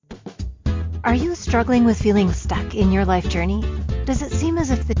Are you struggling with feeling stuck in your life journey? Does it seem as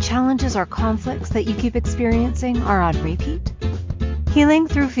if the challenges or conflicts that you keep experiencing are on repeat? Healing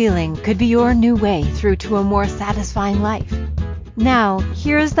through feeling could be your new way through to a more satisfying life. Now,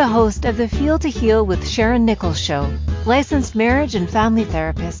 here is the host of the Feel to Heal with Sharon Nichols show, licensed marriage and family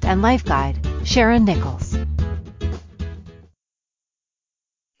therapist and life guide, Sharon Nichols.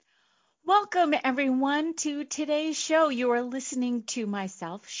 Welcome, everyone, to today's show. You are listening to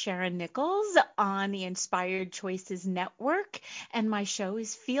myself, Sharon Nichols, on the Inspired Choices Network, and my show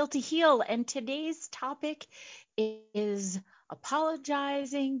is Feel to Heal. And today's topic is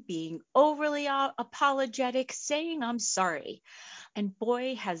apologizing, being overly apologetic, saying I'm sorry. And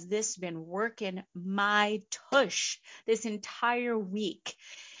boy, has this been working my tush this entire week.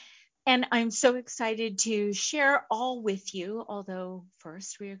 And I'm so excited to share all with you, although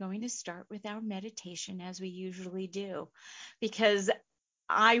first we are going to start with our meditation as we usually do, because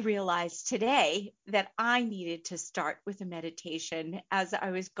I realized today that I needed to start with a meditation as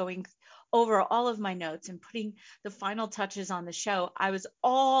I was going over all of my notes and putting the final touches on the show. I was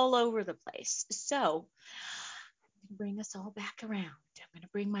all over the place. So I'm going to bring us all back around. I'm going to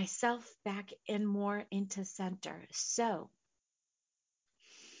bring myself back in more into center. So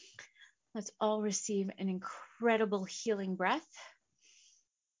let's all receive an incredible healing breath,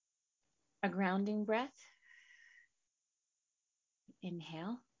 a grounding breath.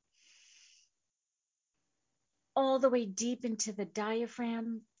 Inhale. All the way deep into the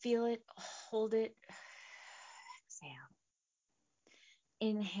diaphragm. Feel it, hold it. Exhale.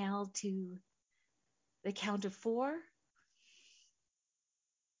 Inhale to the count of 4.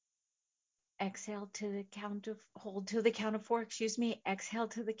 Exhale to the count of, hold to the count of 4, Exhale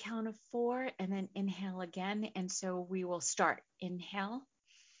to the count of 4, and then inhale again. And so we will start. Inhale,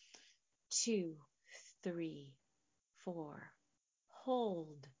 2, 3, 4.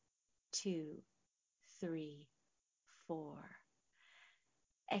 Hold, 2, 3, 4.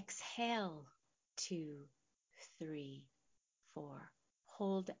 Exhale, 2, 3, 4.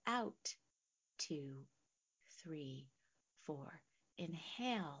 Hold out, 2, 3, 4.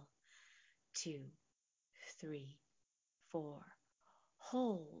 Inhale, 2, 3, 4.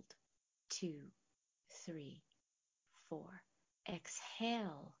 Hold, 2, 3, 4.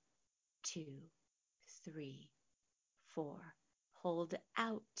 Exhale, 2, 3, 4. Hold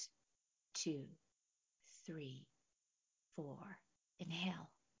out, 2, 3, 4. Inhale.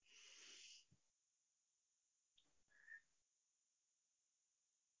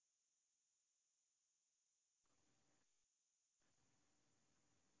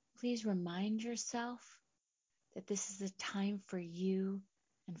 Please remind yourself that this is a time for you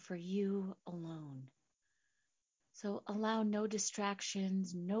and for you alone. So allow no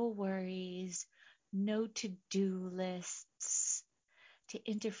distractions, no worries, no to-do lists to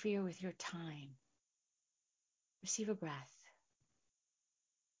interfere with your time. Receive a breath.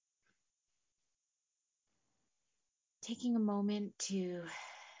 Taking a moment to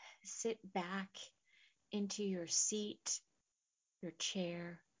sit back into your seat, your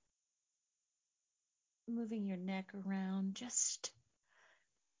chair, moving your neck around, just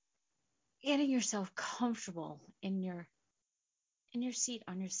getting yourself comfortable in your seat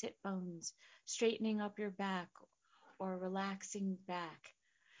on your sit bones, straightening up your back or relaxing back,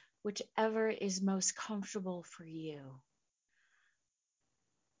 whichever is most comfortable for you.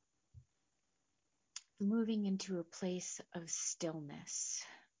 Moving into a place of stillness.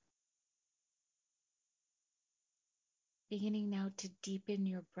 Beginning now to deepen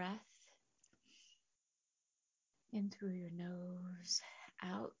your breath in through your nose,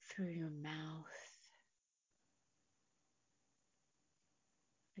 out through your mouth.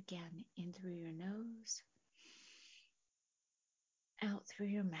 Again, in through your nose, out through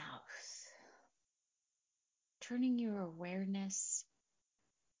your mouth. Turning your awareness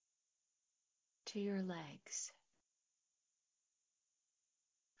to your legs.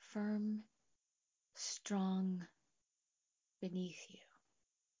 Firm, strong beneath you.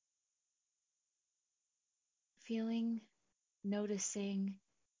 Noticing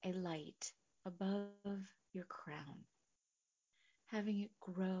a light above your crown. Having it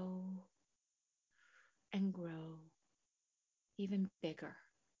grow and grow even bigger.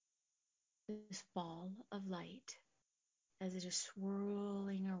 This ball of light as it is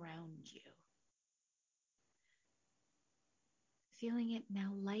swirling around you. Feeling it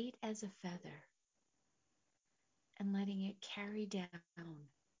now light as a feather and letting it carry down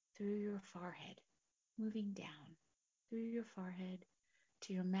through your forehead, moving down through your forehead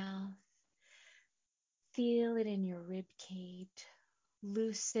to your mouth. Feel it in your rib cage.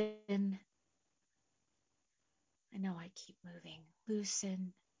 Loosen. I know I keep moving.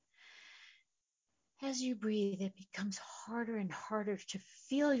 Loosen. As you breathe, it becomes harder and harder to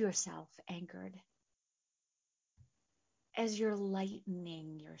feel yourself anchored as you're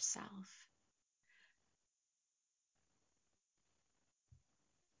lightening yourself.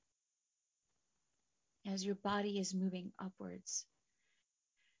 As your body is moving upwards,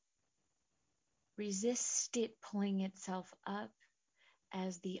 resist it pulling itself up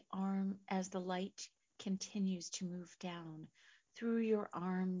as the light continues to move down through your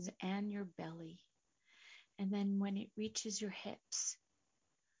arms and your belly. And then when it reaches your hips,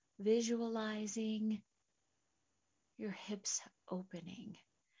 visualizing your hips opening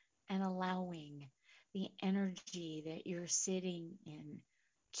and allowing the energy that you're sitting in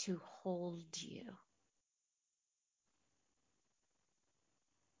to hold you.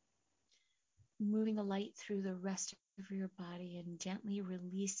 Moving the light through the rest of your body and gently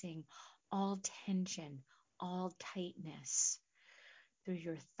releasing all tension, all tightness through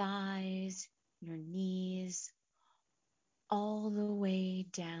your thighs, your knees, all the way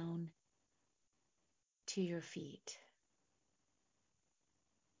down to your feet.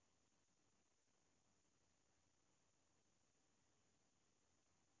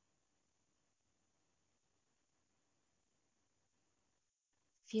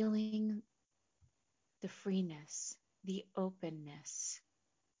 Feeling the freeness, the openness.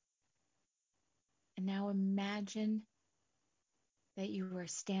 And now imagine that you are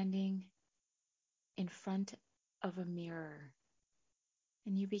standing in front of a mirror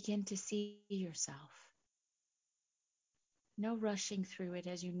and you begin to see yourself. No rushing through it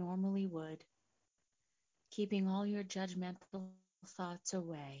as you normally would, keeping all your judgmental thoughts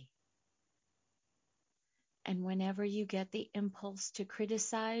away. And whenever you get the impulse to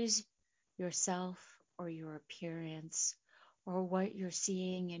criticize yourself or your appearance or what you're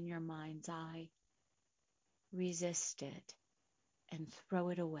seeing in your mind's eye, resist it and throw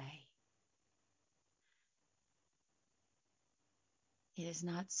it away. It is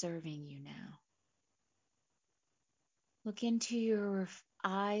not serving you now. Look into your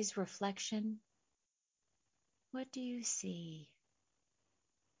eyes' reflection. What do you see?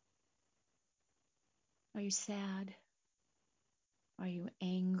 Are you sad? Are you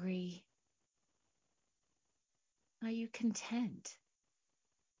angry? Are you content?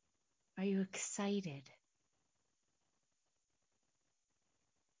 Are you excited?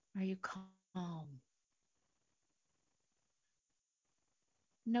 Are you calm?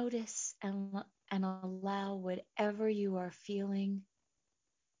 Notice and allow whatever you are feeling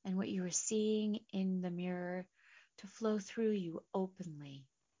and what you are seeing in the mirror to flow through you openly.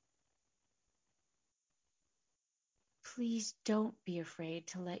 Please don't be afraid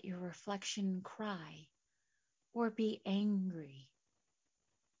to let your reflection cry or be angry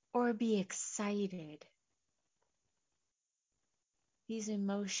or be excited. These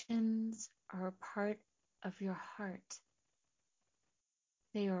emotions are a part of your heart.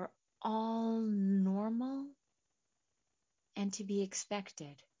 They are all normal and to be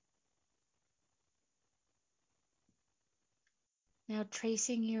expected. Now,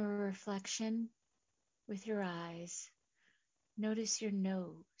 tracing your reflection with your eyes, notice your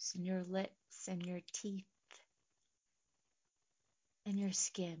nose and your lips and your teeth and your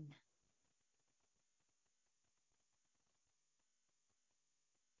skin.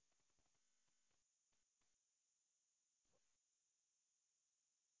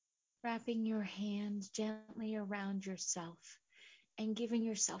 Wrapping your hands gently around yourself and giving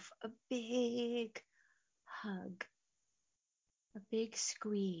yourself a big hug, a big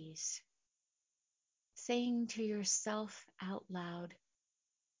squeeze, saying to yourself out loud,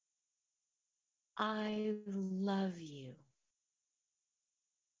 I love you.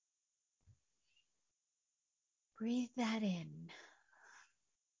 Breathe that in.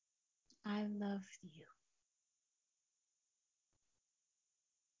 I love you.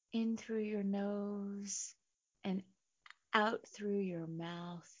 In through your nose and out through your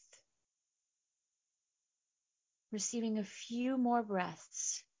mouth. Receiving a few more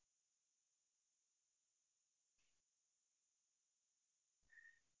breaths.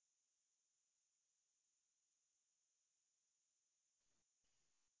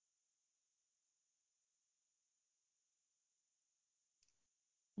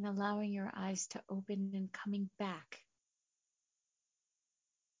 And allowing your eyes to open and coming back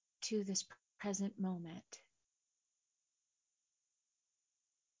to this present moment.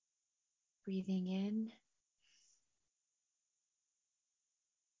 Breathing in.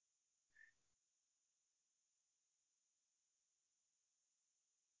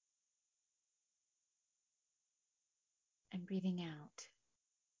 And breathing out.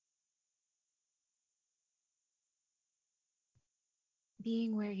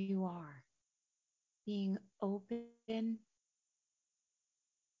 Being where you are. being open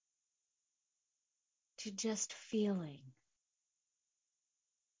to just feeling,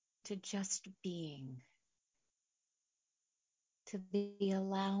 to just being, to the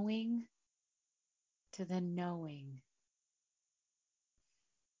allowing, to the knowing.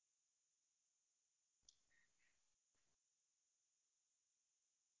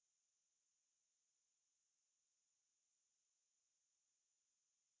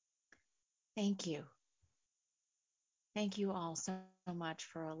 Thank you. Thank you all so much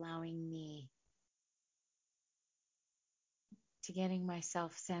for allowing me to getting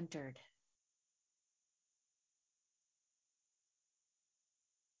myself centered.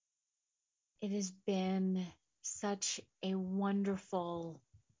 It has been such a wonderful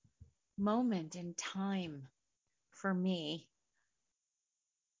moment in time for me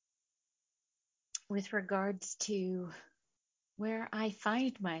with regards to where I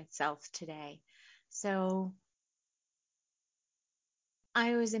find myself today. So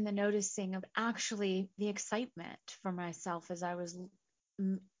I was in the noticing of actually the excitement for myself as I was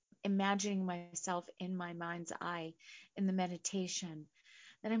imagining myself in my mind's eye in the meditation,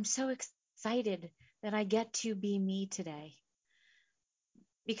 that I'm so excited that I get to be me today.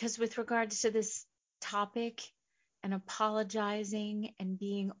 Because with regards to this topic and apologizing and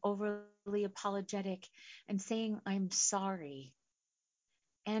being overly apologetic and saying I'm sorry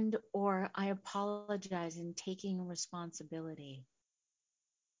and or I apologize and taking responsibility.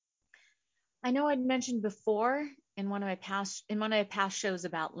 I know I'd mentioned before in one of my past shows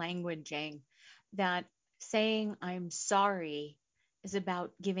about languaging that saying I'm sorry is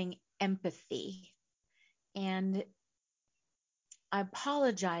about giving empathy, and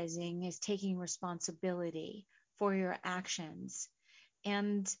apologizing is taking responsibility for your actions.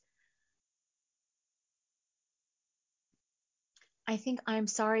 And I think I'm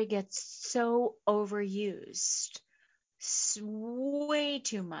sorry gets so overused, way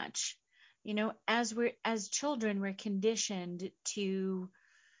too much. You know, as children, we're conditioned to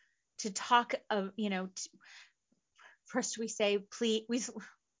talk of, first we say please.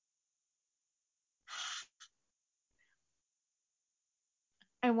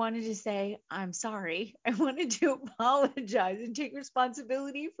 I wanted to say, I'm sorry. I wanted to apologize and take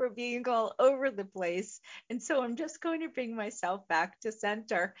responsibility for being all over the place. And so I'm just going to bring myself back to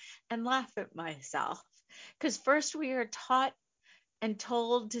center and laugh at myself. Because first we are taught and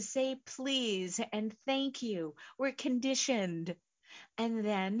told to say please and thank you. We're conditioned. And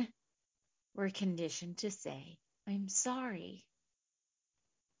then we're conditioned to say, I'm sorry.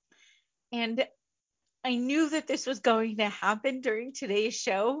 And I knew that this was going to happen during today's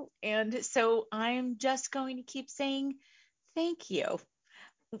show. And so I'm just going to keep saying thank you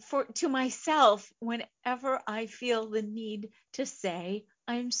to myself whenever I feel the need to say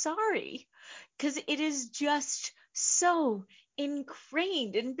I'm sorry, because it is just so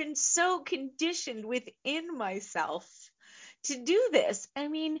ingrained and been so conditioned within myself to do this. I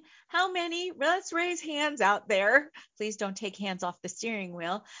mean, how many, let's raise hands out there. Please don't take hands off the steering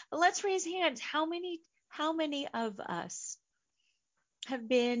wheel, but let's raise hands. How many of us have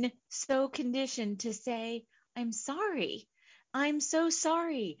been so conditioned to say, I'm sorry. I'm so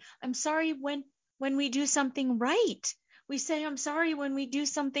sorry. I'm sorry when we do something right. We say, I'm sorry when we do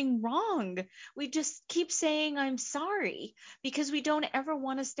something wrong. We just keep saying, I'm sorry, because we don't ever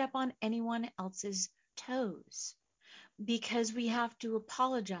want to step on anyone else's toes, because we have to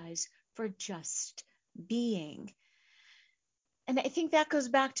apologize for just being. And I think that goes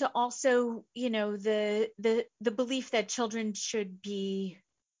back to also, the belief that children should be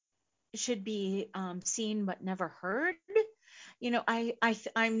seen but never heard.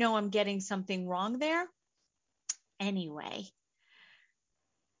 I know I'm getting something wrong there. Anyway,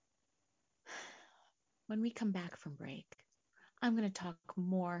 when we come back from break, I'm going to talk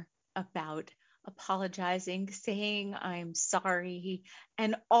more about apologizing, saying I'm sorry,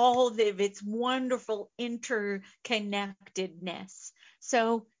 and all of its wonderful interconnectedness.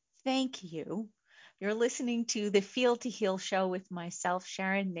 So thank you. You're listening to the Feel to Heal show with myself,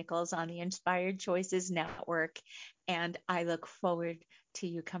 Sharon Nichols, on the Inspired Choices Network, and I look forward to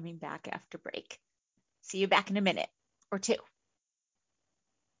you coming back after break. See you back in a minute or two.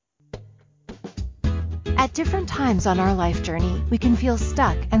 At different times on our life journey, we can feel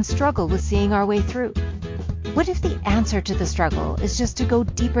stuck and struggle with seeing our way through. What if the answer to the struggle is just to go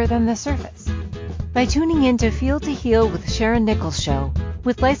deeper than the surface? By tuning in to Feel to Heal with Sharon Nichols show,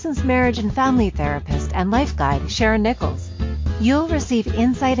 with licensed marriage and family therapist and life guide Sharon Nichols, you'll receive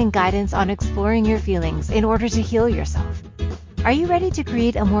insight and guidance on exploring your feelings in order to heal yourself. Are you ready to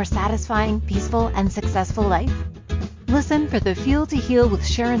create a more satisfying, peaceful, and successful life? Listen for the Feel to Heal with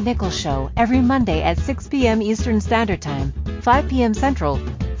Sharon Nichols show every Monday at 6 p.m. Eastern Standard Time, 5 p.m. Central,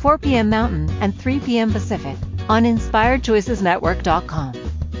 4 p.m. Mountain, and 3 p.m. Pacific on InspiredChoicesNetwork.com.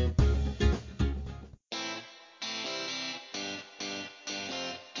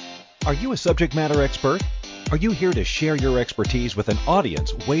 Are you a subject matter expert? Are you here to share your expertise with an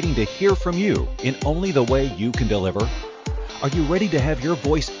audience waiting to hear from you in only the way you can deliver? Are you ready to have your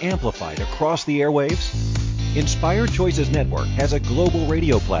voice amplified across the airwaves? Inspired Choices Network has a global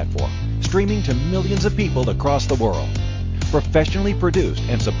radio platform streaming to millions of people across the world. Professionally produced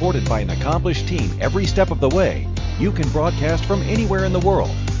and supported by an accomplished team every step of the way, you can broadcast from anywhere in the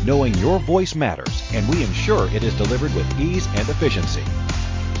world, knowing your voice matters, and we ensure it is delivered with ease and efficiency.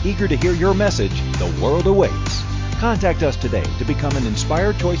 Eager to hear your message, the world awaits. Contact us today to become an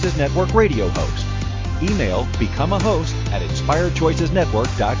Inspired Choices Network radio host. Email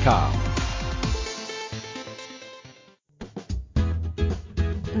becomeahost@inspiredchoicesnetwork.com.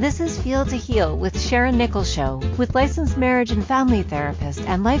 This is Feel to Heal with Sharon Nichols Show with licensed marriage and family therapist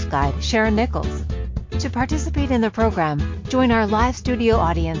and life guide Sharon Nichols. To participate in the program, join our live studio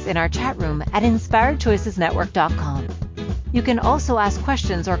audience in our chat room at inspiredchoicesnetwork.com. You can also ask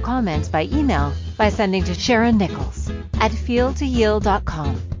questions or comments by email by sending to Sharon Nichols at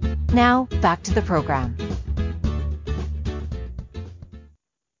feeltoheal.com. Now, back to the program.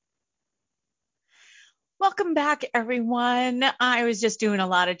 Welcome back, everyone. I was just doing a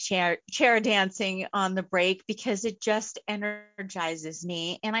lot of chair dancing on the break because it just energizes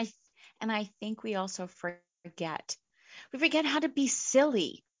me. And I think we also forget. We forget how to be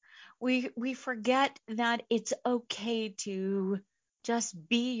silly. We forget that it's okay to just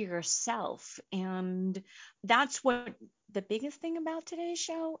be yourself. And that's what the biggest thing about today's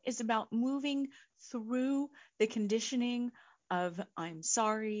show is, about moving through the conditioning of I'm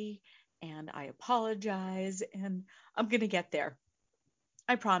sorry and I apologize, and I'm going to get there.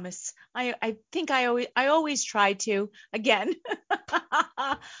 I promise. I think I always try to. Again,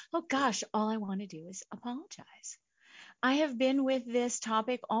 oh gosh, all I want to do is apologize. I have been with this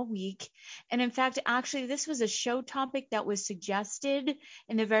topic all week. And in fact, actually, this was a show topic that was suggested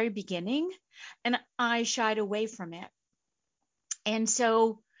in the very beginning, and I shied away from it. And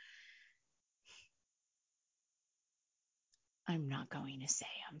so I'm not going to say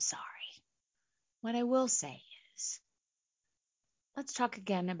I'm sorry. What I will say is, let's talk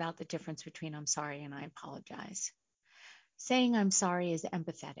again about the difference between I'm sorry and I apologize. Saying I'm sorry is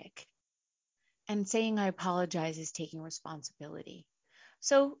empathetic, and saying I apologize is taking responsibility.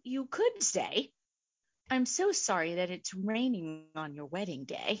 So you could say, I'm so sorry that it's raining on your wedding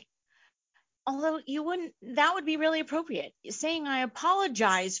day. Although that would be really appropriate. Saying I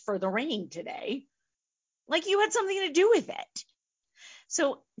apologize for the rain today, like you had something to do with it.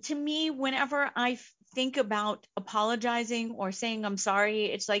 So to me, whenever I think about apologizing or saying I'm sorry,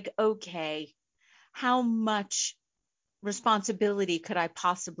 it's like, okay, how much responsibility could I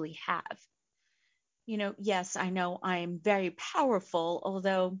possibly have? Yes, I know I'm very powerful,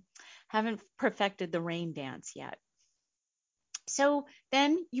 although haven't perfected the rain dance yet. So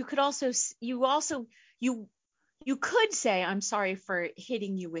then you could say, I'm sorry for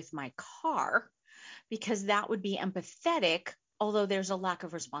hitting you with my car, because that would be empathetic, although there's a lack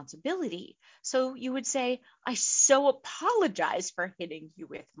of responsibility. So you would say, I so apologize for hitting you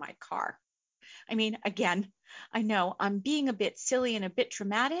with my car. I mean, again, I know I'm being a bit silly and a bit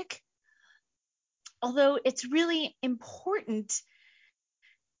dramatic, although it's really important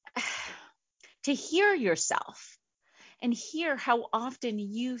to hear yourself and hear how often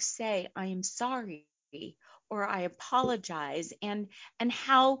you say, I am sorry or I apologize, and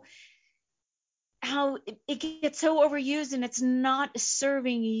how it gets so overused and it's not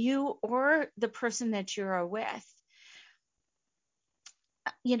serving you or the person that you're with.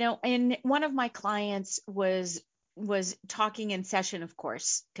 And one of my clients was talking in session, of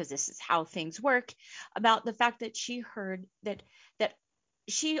course, because this is how things work, about the fact that she heard that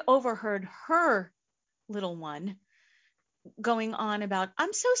she overheard her little one going on about,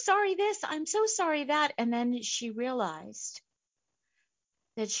 I'm so sorry this, I'm so sorry that. And then she realized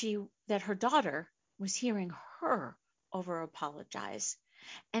that her daughter was hearing her over apologize.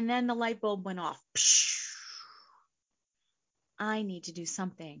 And then the light bulb went off. I need to do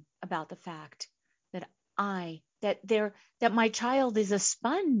something about the fact that my child is a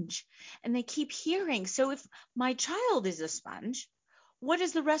sponge, and they keep hearing. So if my child is a sponge, what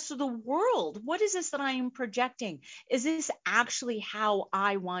is the rest of the world? What is this that I am projecting? Is this actually how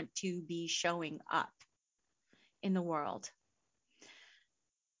I want to be showing up in the world?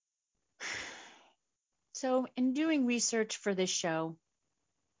 So in doing research for this show,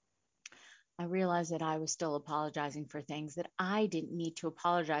 I realized that I was still apologizing for things that I didn't need to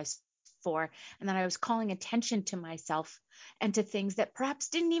apologize for, and that I was calling attention to myself and to things that perhaps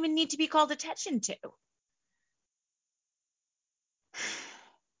didn't even need to be called attention to.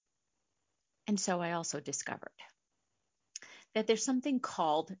 And so I also discovered that there's something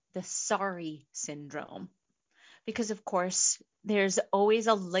called the sorry syndrome. Because, of course, there's always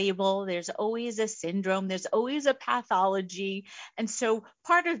a label, there's always a syndrome, there's always a pathology. And so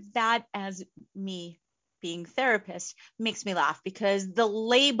part of that, as me being therapist, makes me laugh, because the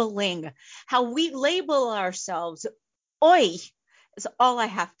labeling, how we label ourselves, oi, is all I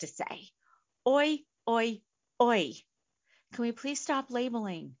have to say. Oi, oi, oi. Can we please stop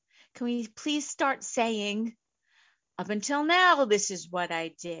labeling? Can we please start saying, up until now, this is what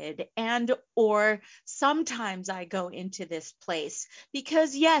I did, and or sometimes I go into this place,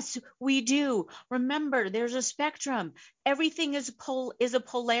 because yes, we do. Remember, there's a spectrum. Everything is a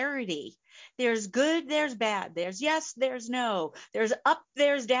polarity. There's good, there's bad. There's yes, there's no. There's up,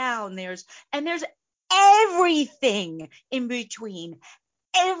 there's down. There's everything in between.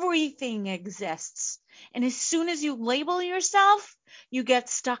 Everything exists. And as soon as you label yourself, you get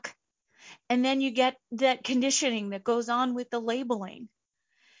stuck. And then you get that conditioning that goes on with the labeling.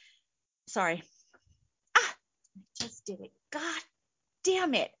 Sorry. I just did it. God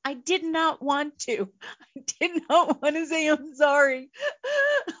damn it. I did not want to. I did not want to say I'm sorry.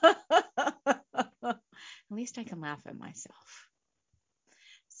 At least I can laugh at myself.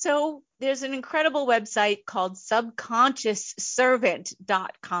 So there's an incredible website called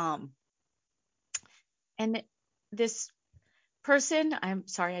subconsciousservant.com. And this person, I'm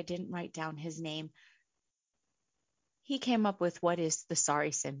sorry, I didn't write down his name. He came up with what is the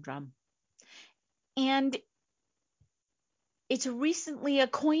sorry syndrome. And it's recently a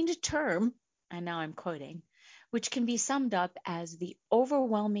coined term, and now I'm quoting, which can be summed up as the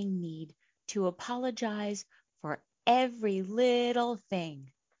overwhelming need to apologize for every little thing,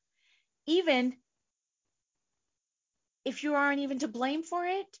 even if you aren't even to blame for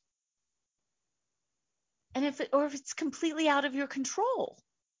it, and if it's completely out of your control.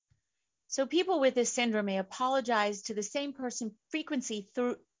 So people with this syndrome may apologize to the same person frequently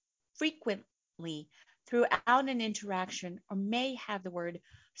throughout an interaction, or may have the word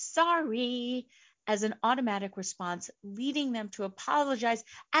sorry as an automatic response, leading them to apologize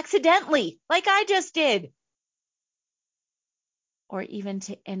accidentally, like I just did, or even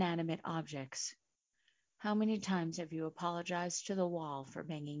to inanimate objects. How many times have you apologized to the wall for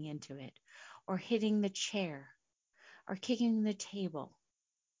banging into it, or hitting the chair, or kicking the table?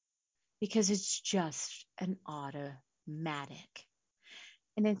 Because it's just an automatic.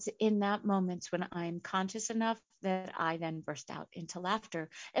 And it's in that moments when I'm conscious enough that I then burst out into laughter.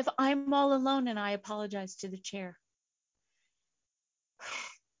 If I'm all alone and I apologize to the chair.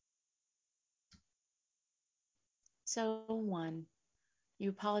 So 1, you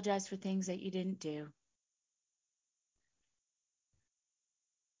apologize for things that you didn't do.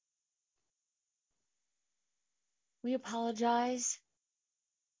 We apologize.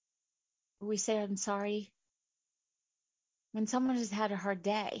 We say I'm sorry when someone has had a hard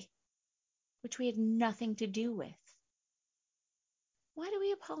day, which we had nothing to do with. Why do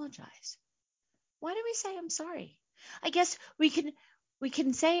we apologize? Why do we say I'm sorry? I guess we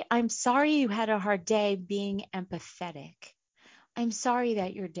can say I'm sorry you had a hard day, being empathetic. I'm sorry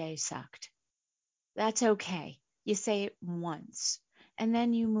that your day sucked. That's okay. You say it once and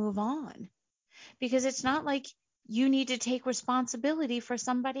then you move on, because it's not like you need to take responsibility for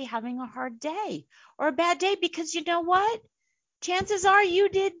somebody having a hard day or a bad day, because you know what? Chances are you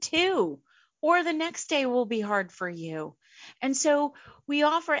did too, or the next day will be hard for you. And so we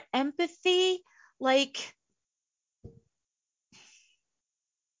offer empathy like,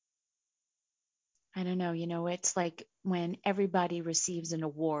 I don't know, it's like when everybody receives an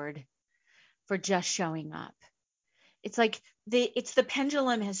award for just showing up. It's like the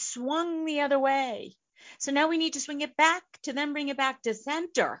pendulum has swung the other way. So now we need to swing it back to then bring it back to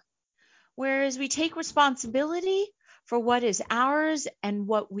center. Whereas we take responsibility for what is ours and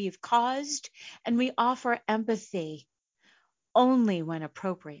what we've caused, and we offer empathy only when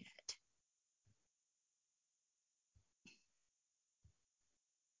appropriate.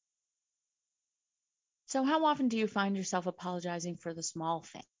 So how often do you find yourself apologizing for the small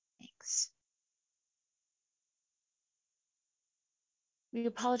things? We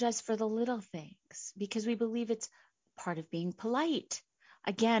apologize for the little things because we believe it's part of being polite.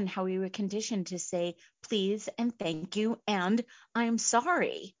 Again, how we were conditioned to say please and thank you and I'm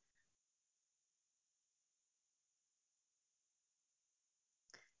sorry.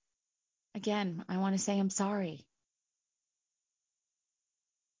 Again, I want to say I'm sorry.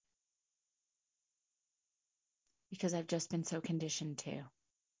 because I've just been so conditioned to.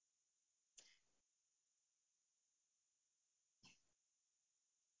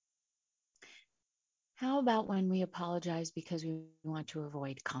 How about when we apologize because we want to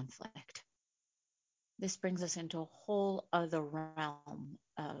avoid conflict? This brings us into a whole other realm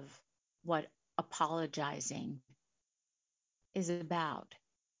of what apologizing is about.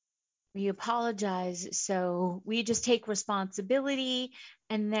 We apologize, so we just take responsibility,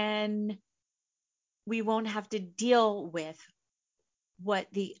 and then we won't have to deal with what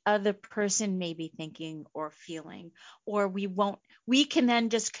the other person may be thinking or feeling, or we can then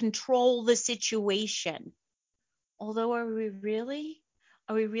just control the situation. Although are we really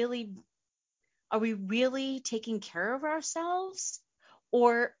taking care of ourselves,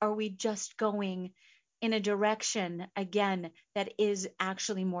 or are we just going in a direction, again, that is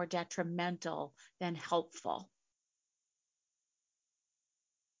actually more detrimental than helpful?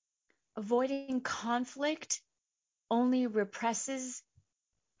 Avoiding conflict only represses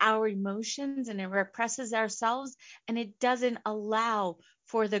our emotions, and it represses ourselves, and it doesn't allow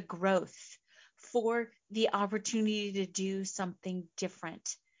for the growth, for the opportunity to do something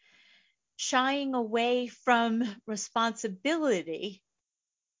different. Shying away from responsibility,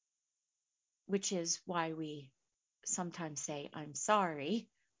 which is why we sometimes say I'm sorry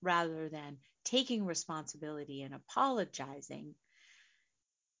rather than taking responsibility and apologizing,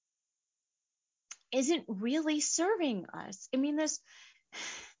 isn't really serving us. I mean,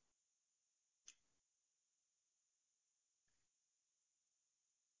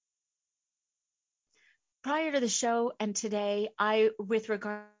 prior to the show and today, with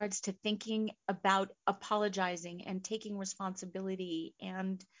regards to thinking about apologizing and taking responsibility,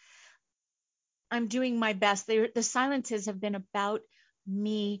 and I'm doing my best. The silences have been about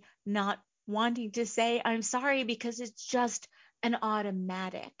me not wanting to say I'm sorry because it's just an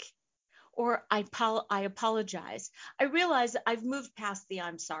automatic, or I apologize. I realize I've moved past the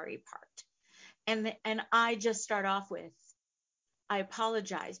I'm sorry part, and I just start off with I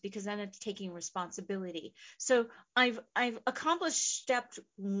apologize, because then it's taking responsibility. So I've accomplished step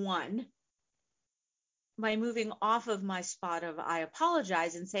one by moving off of my spot of I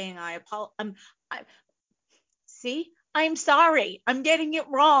apologize and saying I'm sorry, I'm getting it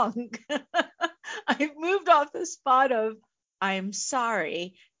wrong. I've moved off the spot of I'm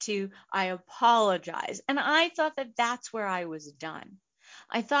sorry to I apologize, and I thought that that's where I was done.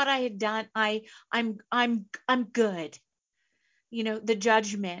 I thought I had done. I'm good. The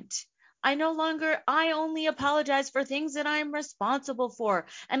judgment. I only apologize for things that I'm responsible for.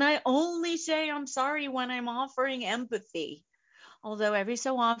 And I only say I'm sorry when I'm offering empathy. Although every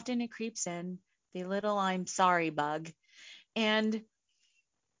so often it creeps in, the little I'm sorry bug. And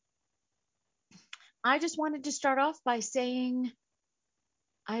I just wanted to start off by saying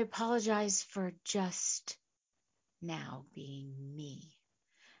I apologize for just now being me.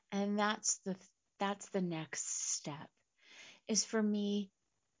 And that's the next step, is for me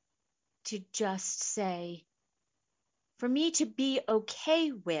to just say, for me to be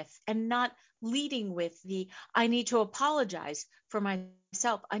okay with, and not leading with I need to apologize for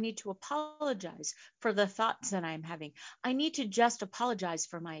myself. I need to apologize for the thoughts that I'm having. I need to just apologize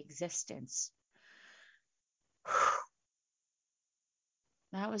for my existence.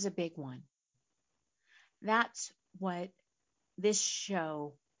 That was a big one. That's what this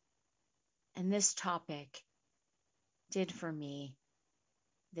show and this topic did for me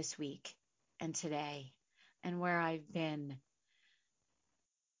this week and today, and where I've been.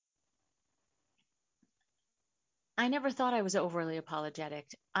 I never thought I was overly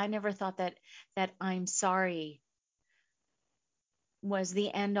apologetic. I never thought that I'm sorry was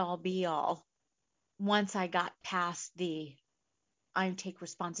the end all be all. Once I got past I take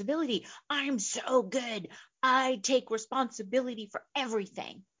responsibility. I'm so good. I take responsibility for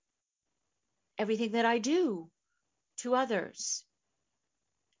everything that I do to others.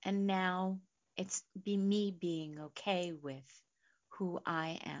 And now it's me being okay with who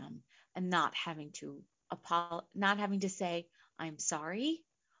I am, and not having to say I'm sorry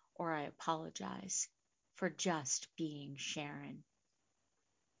or I apologize for just being Sharon.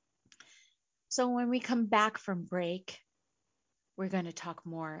 So when we come back from break, we're going to talk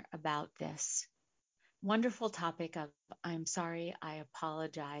more about this wonderful topic of I'm sorry, I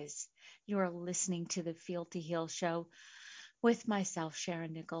apologize. You are listening to the Feel to Heal show with myself,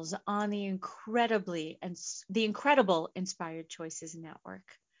 Sharon Nichols, on the incredible Inspired Choices Network.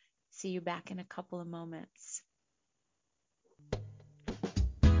 See you back in a couple of moments.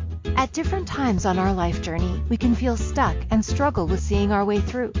 At different times on our life journey, we can feel stuck and struggle with seeing our way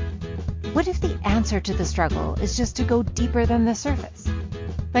through. What if the answer to the struggle is just to go deeper than the surface?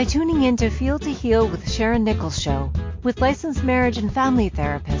 By tuning in to Feel to Heal with Sharon Nichols Show, with licensed marriage and family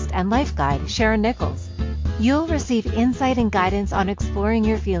therapist and life guide Sharon Nichols, you'll receive insight and guidance on exploring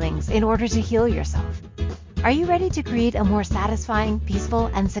your feelings in order to heal yourself. Are you ready to create a more satisfying, peaceful,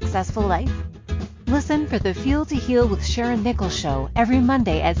 and successful life? Listen for the Feel to Heal with Sharon Nichols Show every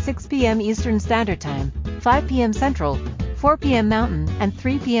Monday at 6 p.m. Eastern Standard Time, 5 p.m. Central, 4 p.m. Mountain, and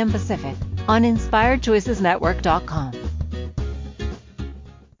 3 p.m. Pacific on InspiredChoicesNetwork.com.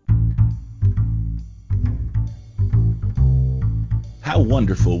 How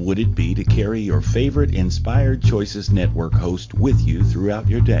wonderful would it be to carry your favorite Inspired Choices Network host with you throughout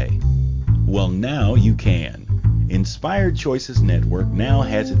your day? Well, now you can. Inspired Choices Network now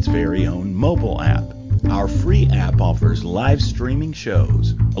has its very own mobile app. Our free app offers live streaming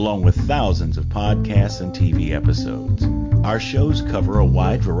shows, along with thousands of podcasts and TV episodes. Our shows cover a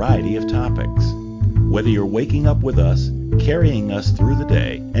wide variety of topics. Whether you're waking up with us, carrying us through the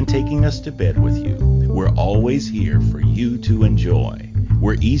day, and taking us to bed with you, we're always here for you to enjoy.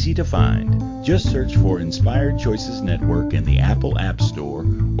 We're easy to find. Just search for Inspired Choices Network in the Apple App Store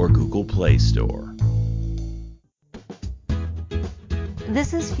or Google Play Store.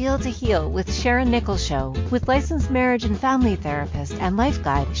 This is Feel to Heal with Sharon Nichols Show, with licensed marriage and family therapist and life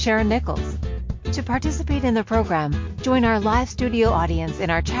guide Sharon Nichols. To participate in the program, join our live studio audience in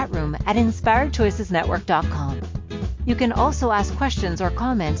our chat room at InspiredChoicesNetwork.com. You can also ask questions or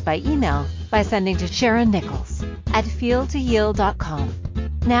comments by email by sending to Sharon Nichols at feeltoheal.com.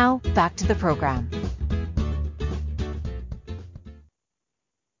 Now, back to the program.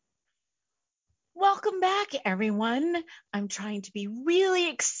 Welcome back, everyone. I'm trying to be really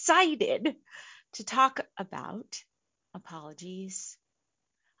excited to talk about apologizing,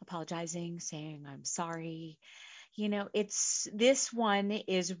 saying I'm sorry. This one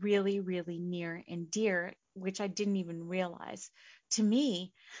is really, really near and dear, which I didn't even realize to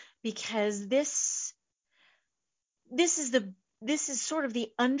me, because this is sort of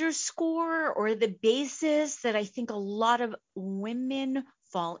the underscore or the basis that I think a lot of women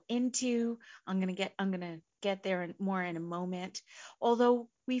fall into. I'm gonna get there more in a moment. Although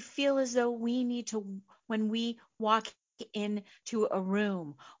we feel as though we need to, when we walk into a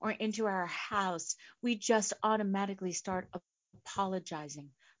room or into our house, we just automatically start apologizing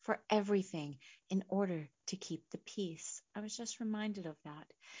for everything in order to keep the peace. I was just reminded of that.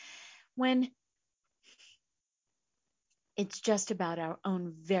 When it's just about our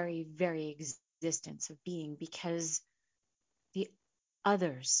own very, very existence of being, because the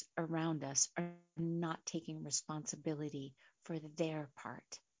others around us are not taking responsibility for their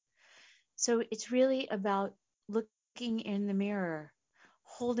part. So it's really about looking in the mirror,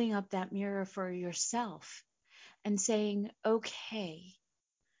 holding up that mirror for yourself and saying, okay,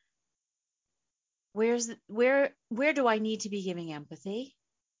 where do I need to be giving empathy?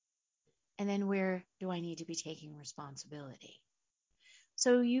 And then where do I need to be taking responsibility?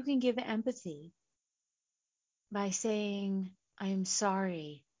 So you can give empathy by saying, I am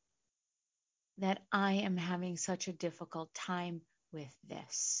sorry that I am having such a difficult time with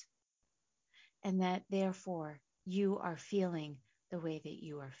this, and that therefore you are feeling the way that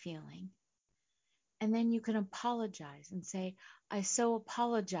you are feeling. And then you can apologize and say, I so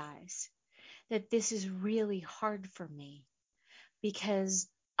apologize that this is really hard for me, because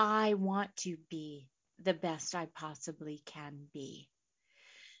I want to be the best I possibly can be.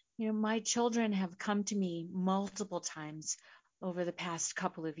 My children have come to me multiple times over the past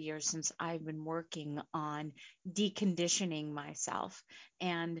couple of years since I've been working on deconditioning myself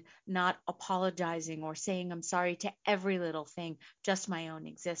and not apologizing or saying I'm sorry to every little thing, just my own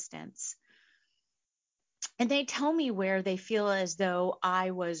existence. And they tell me where they feel as though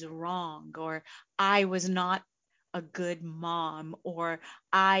I was wrong, or I was not a good mom, or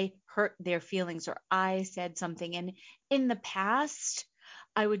I hurt their feelings, or I said something. And in the past,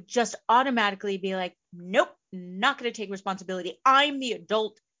 I would just automatically be like, nope, not going to take responsibility. I'm the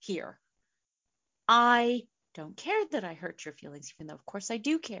adult here. I don't care that I hurt your feelings, even though, of course, I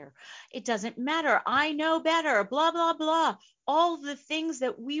do care. It doesn't matter. I know better, blah, blah, blah. All the things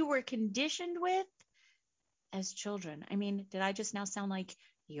that we were conditioned with as children. I mean, did I just now sound like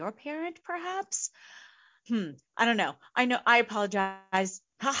your parent, perhaps? I don't know. I apologize.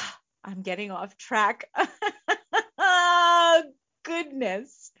 I'm getting off track. Oh,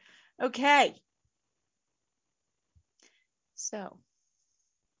 goodness. Okay. So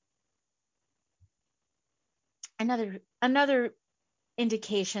another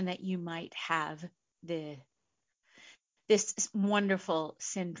indication that you might have this wonderful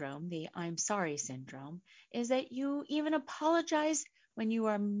syndrome, the I'm sorry syndrome, is that you even apologize when you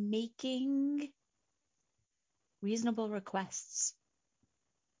are making reasonable requests.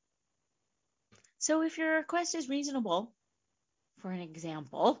 So if your request is reasonable, for an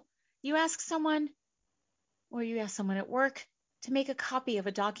example, you ask someone at work to make a copy of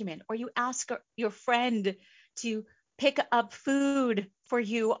a document, or you ask your friend to pick up food for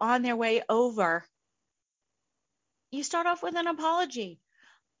you on their way over. You start off with an apology.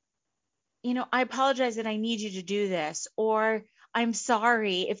 I apologize that I need you to do this, or I'm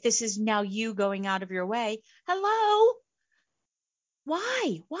sorry if this is now you going out of your way. Hello?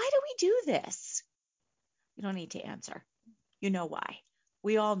 Why? Why do we do this? You don't need to answer. You know why.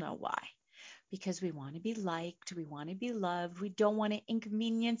 We all know why. Because we want to be liked, we want to be loved, we don't want to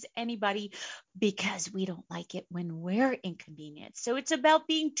inconvenience anybody because we don't like it when we're inconvenienced. So it's about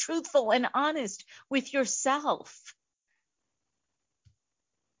being truthful and honest with yourself.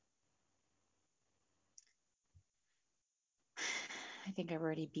 I think I've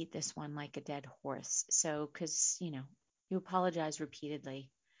already beat this one like a dead horse. So, because, you apologize repeatedly.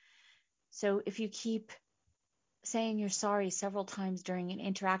 So if you keep saying you're sorry several times during an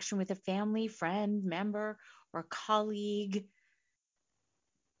interaction with a family, friend, member, or colleague,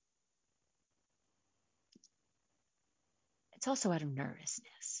 it's also out of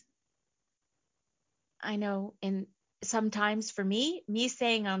nervousness. I know sometimes for me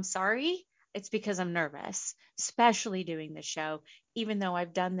saying I'm sorry, it's because I'm nervous, especially doing the show, even though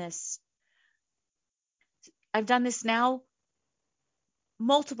I've done this now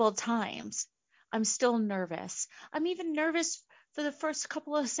multiple times. I'm still nervous. I'm even nervous for the first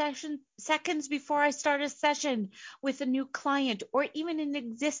couple of seconds before I start a session with a new client or even an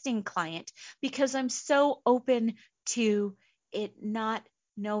existing client, because I'm so open to it not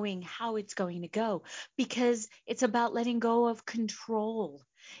knowing how it's going to go, because it's about letting go of control.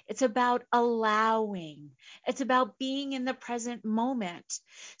 It's about allowing. It's about being in the present moment.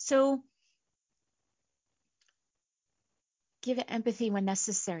 So give empathy when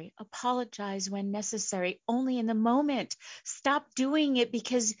necessary. Apologize when necessary, only in the moment. Stop doing it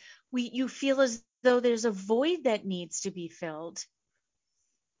because you feel as though there's a void that needs to be filled.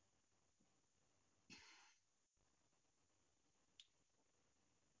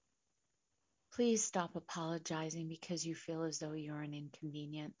 Please stop apologizing because you feel as though you're an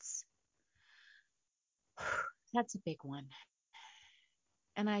inconvenience. That's a big one.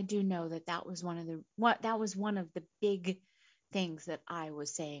 And I do know that was one of the big things that I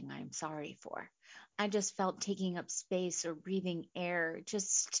was saying I'm sorry for. I just felt taking up space or breathing air,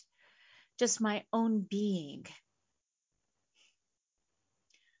 just my own being.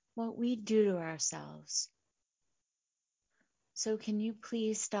 What we do to ourselves. So can you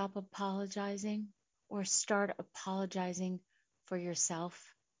please stop apologizing, or start apologizing for yourself,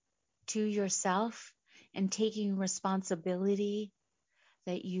 to yourself, and taking responsibility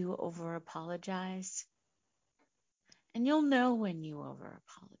that you over apologize? And you'll know when you over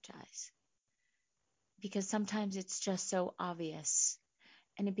apologize, because sometimes it's just so obvious,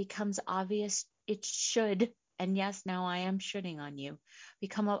 and it becomes obvious. It should, and yes, now I am shoulding on you,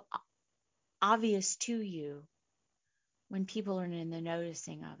 become obvious to you when people are in the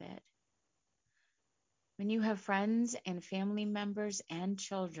noticing of it. When you have friends and family members and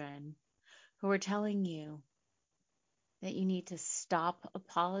children who are telling you that you need to stop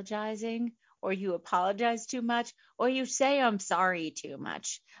apologizing, or you apologize too much, or you say I'm sorry too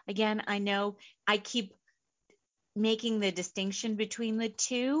much. Again, I know I keep making the distinction between the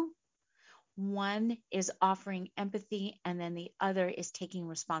two. One is offering empathy, and then the other is taking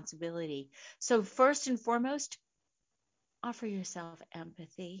responsibility. So first and foremost, offer yourself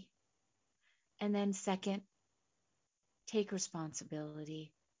empathy. And then second, take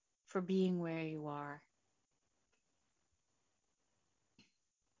responsibility for being where you are.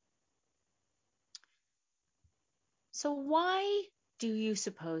 So why do you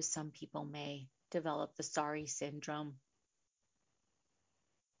suppose some people may develop the sorry syndrome?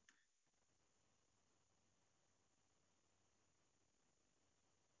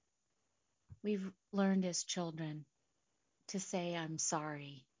 We've learned as children to say I'm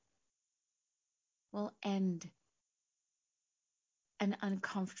sorry will end an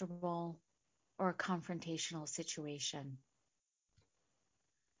uncomfortable or a confrontational situation.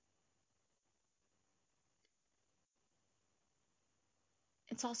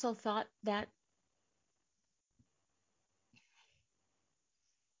 It's also thought that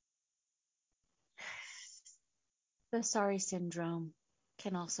the sorry syndrome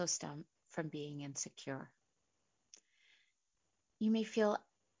can also stem from being insecure. You may feel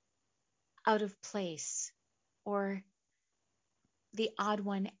out of place or the odd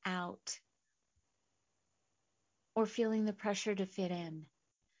one out, or feeling the pressure to fit in.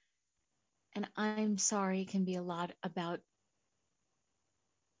 And I'm sorry can be a lot about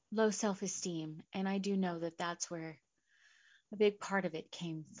low self-esteem. And I do know that that's where a big part of it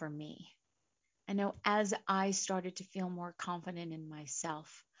came for me. I know as I started to feel more confident in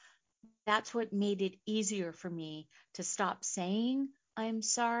myself, that's what made it easier for me to stop saying I'm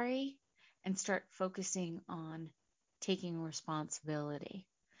sorry and start focusing on taking responsibility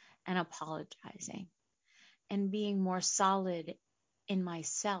and apologizing and being more solid in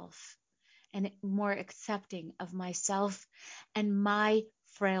myself and more accepting of myself and my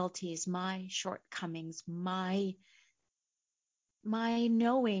frailties, my shortcomings, my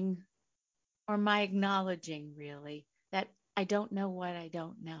knowing or my acknowledging really that I don't know what I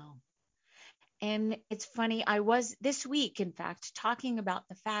don't know. And it's funny, I was this week, in fact, talking about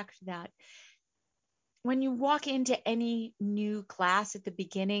the fact that when you walk into any new class at the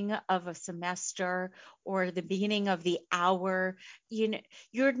beginning of a semester or the beginning of the hour,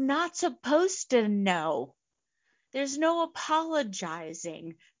 you're not supposed to know. There's no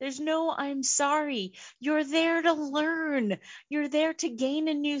apologizing. There's no I'm sorry. You're there to learn. You're there to gain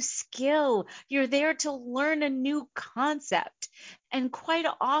a new skill. You're there to learn a new concept. And quite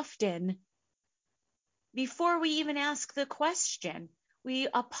often, before we even ask the question, we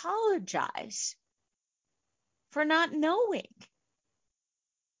apologize for not knowing.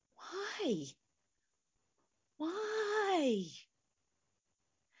 Why? Why?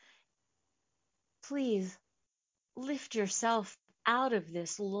 Please lift yourself out of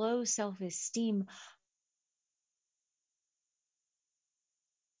this low self-esteem.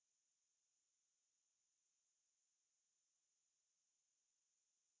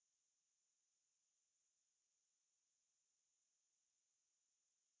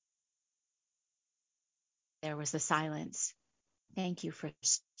 There was the silence. Thank you for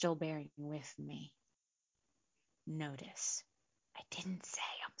still bearing with me. Notice, I didn't say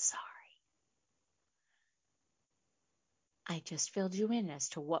I'm sorry. I just filled you in as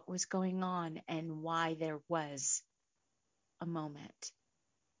to what was going on and why there was a moment.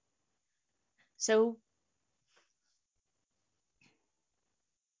 So,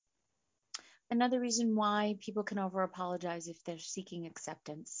 another reason why people can over apologize if they're seeking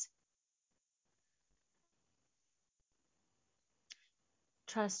acceptance.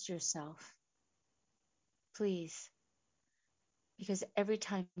 Trust yourself, please. Because every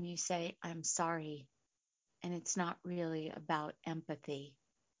time you say, I'm sorry, and it's not really about empathy,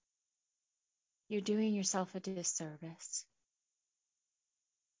 you're doing yourself a disservice.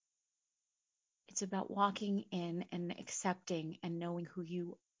 It's about walking in and accepting and knowing who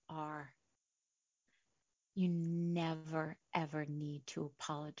you are. You never, ever need to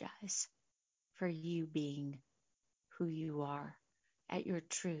apologize for you being who you are at your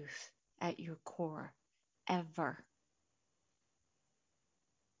truth, at your core, ever.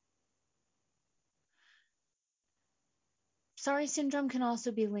 Sorry syndrome can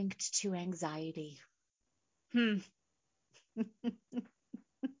also be linked to anxiety.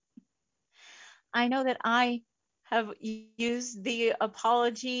 I know that I have used the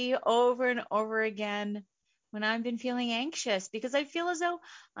apology over and over again when I've been feeling anxious because I feel as though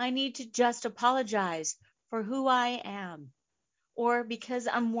I need to just apologize for who I am, or because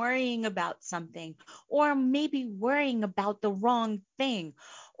I'm worrying about something, or maybe worrying about the wrong thing,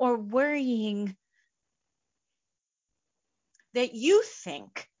 or worrying that you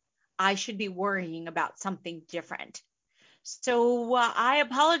think I should be worrying about something different. So I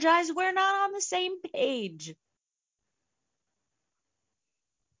apologize. We're not on the same page.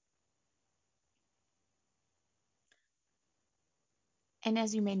 And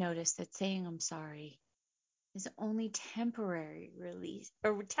as you may notice, that saying I'm sorry is only temporary release,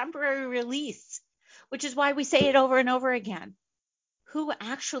 which is why we say it over and over again. Who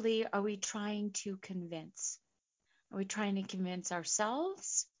actually are we trying to convince? Are we trying to convince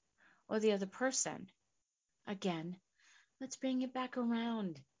ourselves or the other person? Again, let's bring it back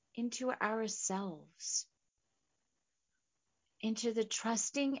around into ourselves, into the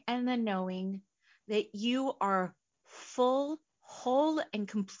trusting and the knowing that you are full, whole, and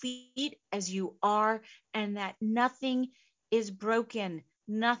complete as you are, and that nothing is broken.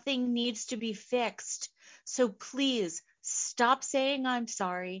 Nothing needs to be fixed. So please stop saying I'm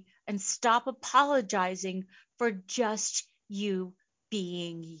sorry and stop apologizing for just you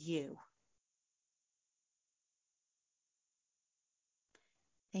being you.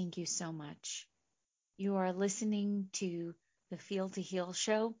 Thank you so much. You are listening to the Feel to Heal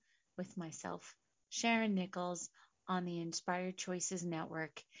show with myself, Sharon Nichols, on the Inspired Choices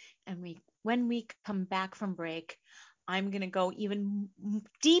Network. And when we come back from break, I'm going to go even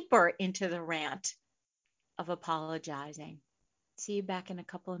deeper into the rant of apologizing. See you back in a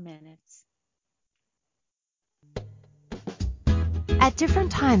couple of minutes. At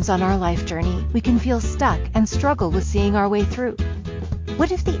different times on our life journey, we can feel stuck and struggle with seeing our way through.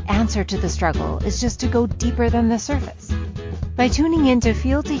 What if the answer to the struggle is just to go deeper than the surface? By tuning in to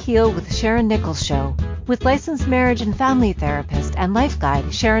Feel to Heal with Sharon Nichols Show, with licensed marriage and family therapist and life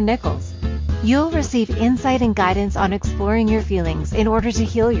guide Sharon Nichols, you'll receive insight and guidance on exploring your feelings in order to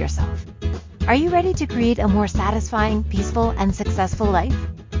heal yourself. Are you ready to create a more satisfying, peaceful, and successful life?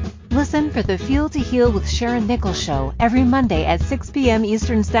 Listen for the Feel to Heal with Sharon Nichols Show every Monday at 6 p.m.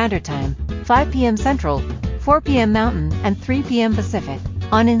 Eastern Standard Time, 5 p.m. Central, 4 p.m. Mountain, and 3 p.m. Pacific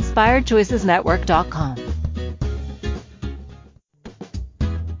on InspiredChoicesNetwork.com.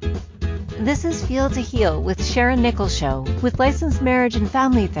 This is Feel to Heal with Sharon Nichols Show, with licensed marriage and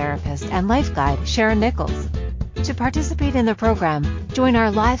family therapist and life guide Sharon Nichols. To participate in the program, join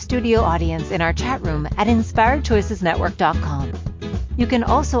our live studio audience in our chat room at InspiredChoicesNetwork.com. You can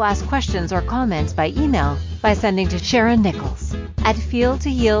also ask questions or comments by email by sending to Sharon Nichols at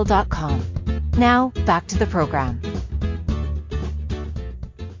feeltoheal.com. Now, back to the program.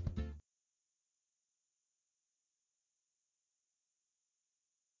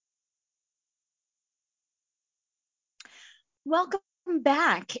 Welcome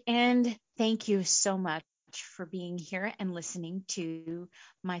back, and thank you so much for being here and listening to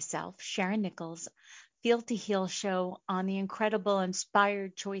myself, Sharon Nichols, Feel to Heal show on the incredible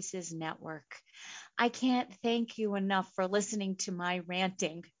Inspired Choices Network. I can't thank you enough for listening to my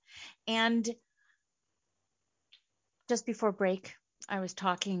ranting. And just before break, I was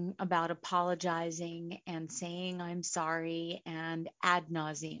talking about apologizing and saying I'm sorry and ad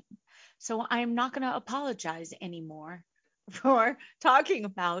nauseum. So I'm not going to apologize anymore for talking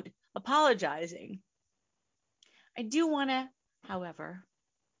about apologizing. I do want to, however,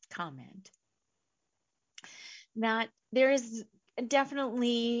 comment that there is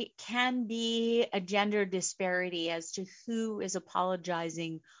definitely can be a gender disparity as to who is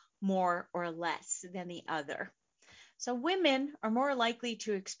apologizing more or less than the other. So women are more likely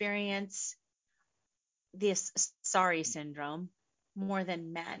to experience this sorry syndrome more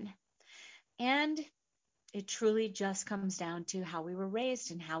than men. And it truly just comes down to how we were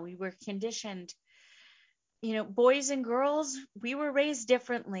raised and how we were conditioned. You know, boys and girls, we were raised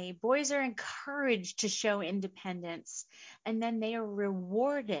differently. Boys are encouraged to show independence, and then they are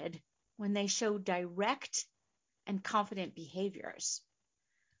rewarded when they show direct and confident behaviors.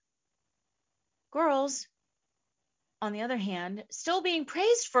 Girls, on the other hand, still being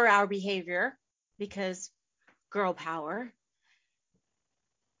praised for our behavior because girl power.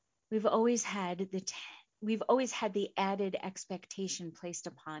 We've always had the added expectation placed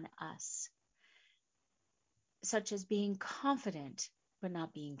upon us, such as being confident but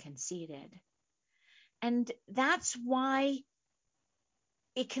not being conceited. And that's why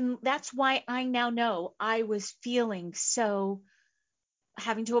I now know I was feeling so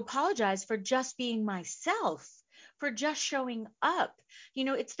having to apologize for just being myself, for just showing up. You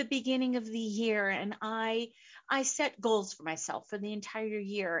know, it's the beginning of the year, and I set goals for myself for the entire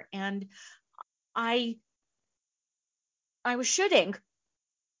year, and I was shooting,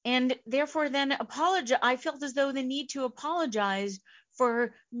 and therefore then I felt as though the need to apologize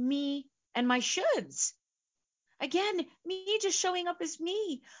for me and my shoulds. Again, me just showing up as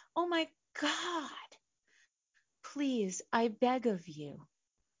me. Oh my God. Please, I beg of you,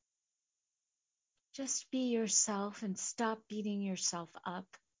 just be yourself and stop beating yourself up.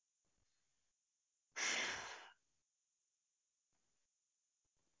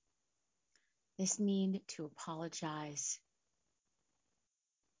 This need to apologize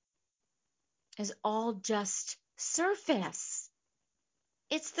is all just surface.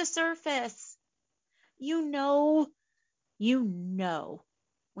 It's the surface. You know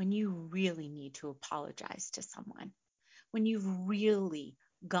when you really need to apologize to someone, when you've really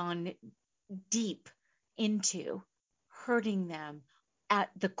gone deep into hurting them at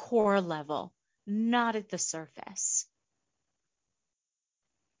the core level, not at the surface.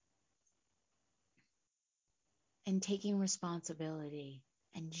 And taking responsibility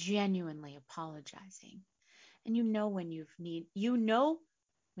and genuinely apologizing. And you know when you've needed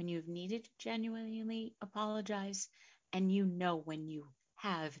to genuinely apologize, and you know when you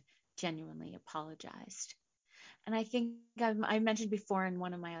have genuinely apologized. And I think I mentioned before in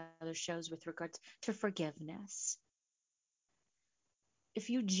one of my other shows with regards to forgiveness. If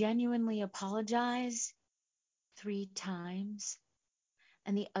you genuinely apologize 3 times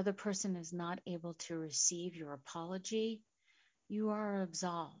and the other person is not able to receive your apology, you are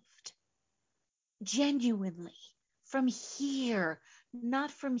absolved. Genuinely. From here, not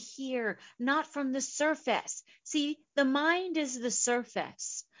from here, not from the surface. See, the mind is the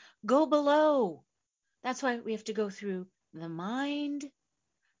surface. Go below. That's why we have to go through the mind,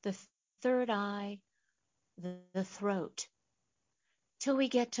 the third eye, the throat, till we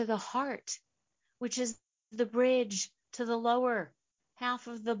get to the heart, which is the bridge to the lower half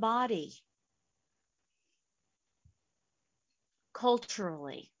of the body.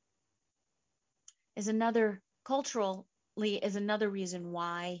 Culturally is another reason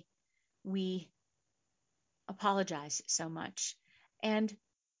why we apologize so much. And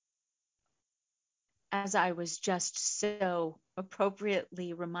as I was just so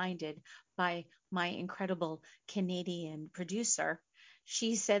appropriately reminded by my incredible Canadian producer,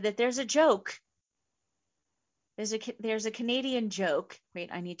 she said that there's a joke. There's a Canadian joke. Wait,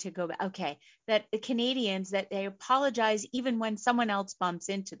 I need to go back. Okay, that the Canadians, that they apologize even when someone else bumps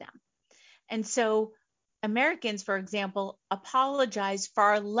into them. And so Americans, for example, apologize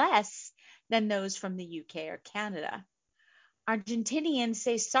far less than those from the UK or Canada. Argentinians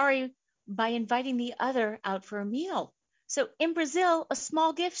say sorry by inviting the other out for a meal. So in Brazil, a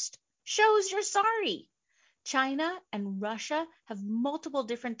small gift shows you're sorry. China and Russia have multiple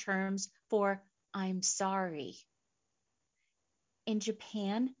different terms for I'm sorry. In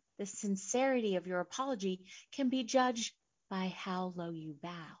Japan, the sincerity of your apology can be judged by how low you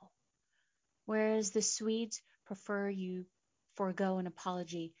bow, whereas the Swedes prefer you forego an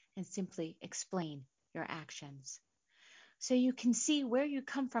apology and simply explain your actions. So you can see where you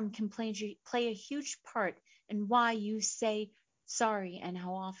come from can play a huge part in why you say sorry and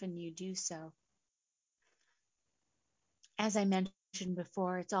how often you do so. As I mentioned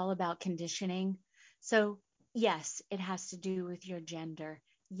before, it's all about conditioning. So yes, it has to do with your gender.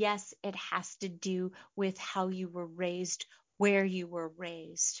 Yes, it has to do with how you were raised, where you were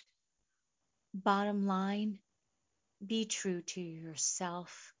raised. Bottom line, be true to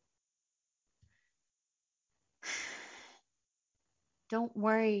yourself. Don't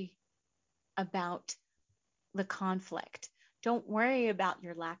worry about the conflict. Don't worry about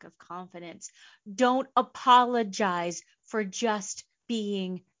your lack of confidence. Don't apologize for just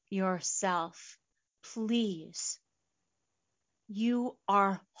being yourself. Please. You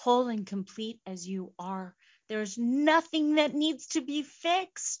are whole and complete as you are. There's nothing that needs to be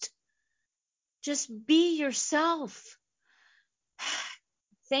fixed. Just be yourself.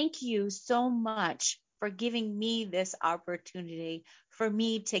 Thank you so much for giving me this opportunity for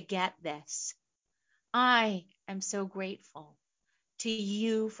me to get this. I am so grateful to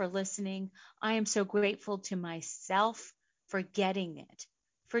you for listening. I am so grateful to myself for getting it,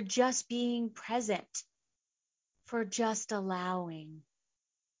 for just being present, for just allowing.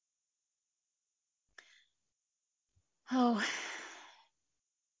 Oh,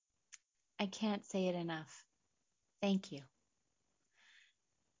 I can't say it enough. Thank you.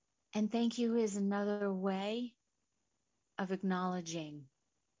 And thank you is another way of acknowledging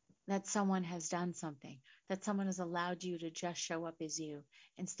that someone has done something, that someone has allowed you to just show up as you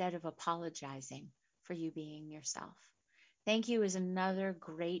instead of apologizing for you being yourself. Thank you is another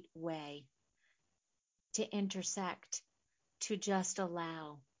great way to intersect, to just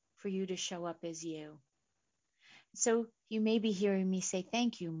allow for you to show up as you. So you may be hearing me say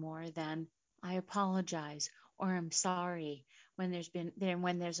thank you more than I apologize or I'm sorry when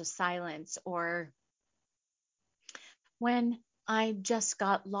there's a silence, or when I just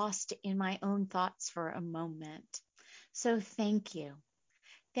got lost in my own thoughts for a moment. So thank you.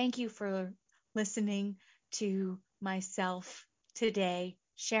 Thank you for listening to myself today,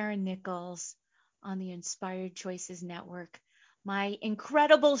 Sharon Nichols, on the Inspired Choices Network. My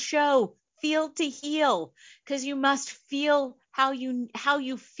incredible show, Feel to Heal, because you must feel how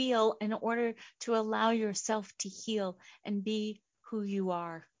you feel in order to allow yourself to heal and be who you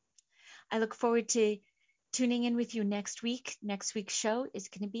are. I look forward to tuning in with you next week. Next week's show is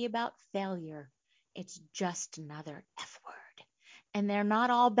going to be about failure. It's just another F word. And they're not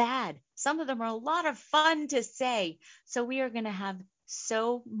all bad. Some of them are a lot of fun to say. So we are going to have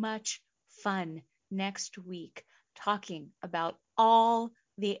so much fun next week talking about all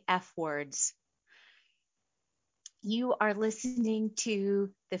the F words. You are listening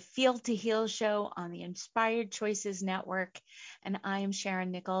to the Feel to Heal show on the Inspired Choices Network, and I am Sharon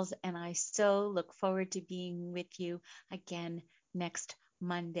Nichols, and I so look forward to being with you again next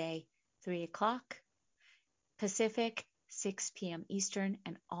Monday, 3 o'clock Pacific, 6 p.m. Eastern,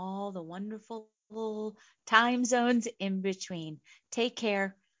 and all the wonderful time zones in between. Take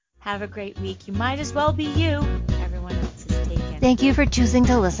care. Have a great week. You might as well be you. Everyone else is taken. Thank you for choosing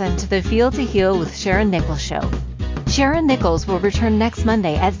to listen to the Feel to Heal with Sharon Nichols show. Sharon Nichols will return next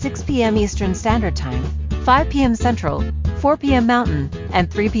Monday at 6 p.m. Eastern Standard Time, 5 p.m. Central, 4 p.m. Mountain,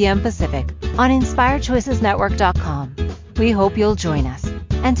 and 3 p.m. Pacific on InspiredChoicesNetwork.com. We hope you'll join us.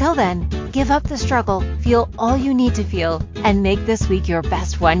 Until then, Give up the struggle, feel all you need to feel, and make this week your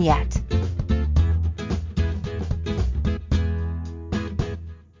best one yet.